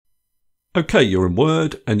Okay, you're in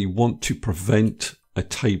Word and you want to prevent a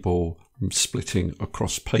table from splitting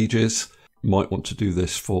across pages. You might want to do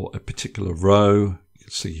this for a particular row. You can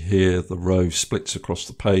see here the row splits across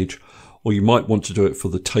the page, or you might want to do it for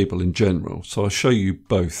the table in general. So I'll show you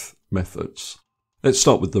both methods. Let's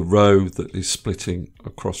start with the row that is splitting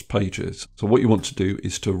across pages. So what you want to do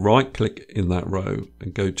is to right click in that row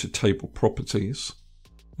and go to Table Properties.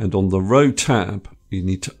 And on the Row tab, you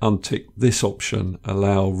need to untick this option,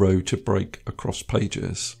 Allow Row to Break Across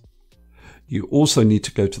Pages. You also need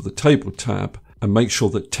to go to the Table tab and make sure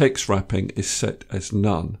that text wrapping is set as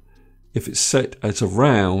none. If it's set as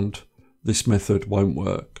around, this method won't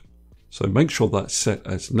work. So make sure that's set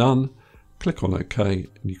as none, click on OK,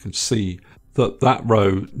 and you can see that that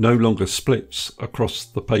row no longer splits across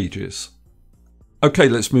the pages. Okay,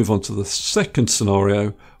 let's move on to the second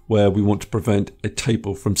scenario where we want to prevent a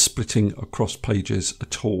table from splitting across pages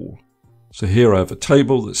at all. So here I have a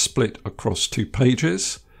table that's split across 2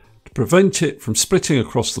 pages. To prevent it from splitting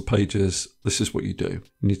across the pages, this is what you do.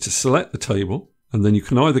 You need to select the table, and then you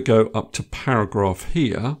can either go up to Paragraph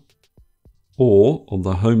here, or on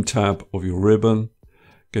the Home tab of your ribbon,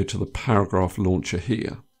 go to the Paragraph Launcher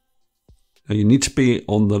here. Now you need to be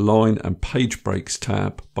on the Line and Page Breaks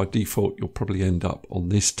tab. By default, you'll probably end up on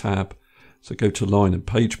this tab. So go to Line and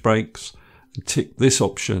Page Breaks and tick this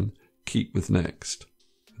option, Keep with Next,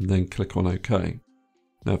 and then click on OK.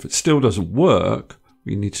 Now if it still doesn't work,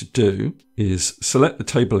 what you need to do is select the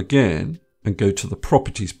table again and go to the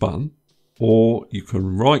Properties button, or you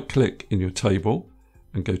can right click in your table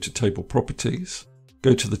and go to Table Properties.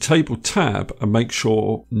 Go to the Table tab and make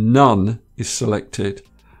sure None is selected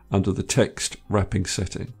under the text wrapping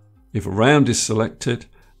setting. If Around is selected,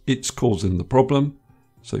 it's causing the problem.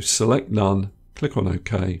 So select None, click on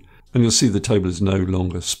OK, and you'll see the table is no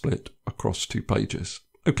longer split across 2 pages.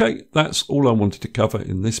 Okay, that's all I wanted to cover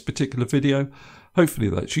in this particular video. Hopefully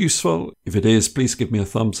that's useful. If it is, please give me a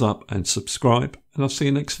thumbs up and subscribe, and I'll see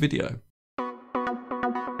you next video.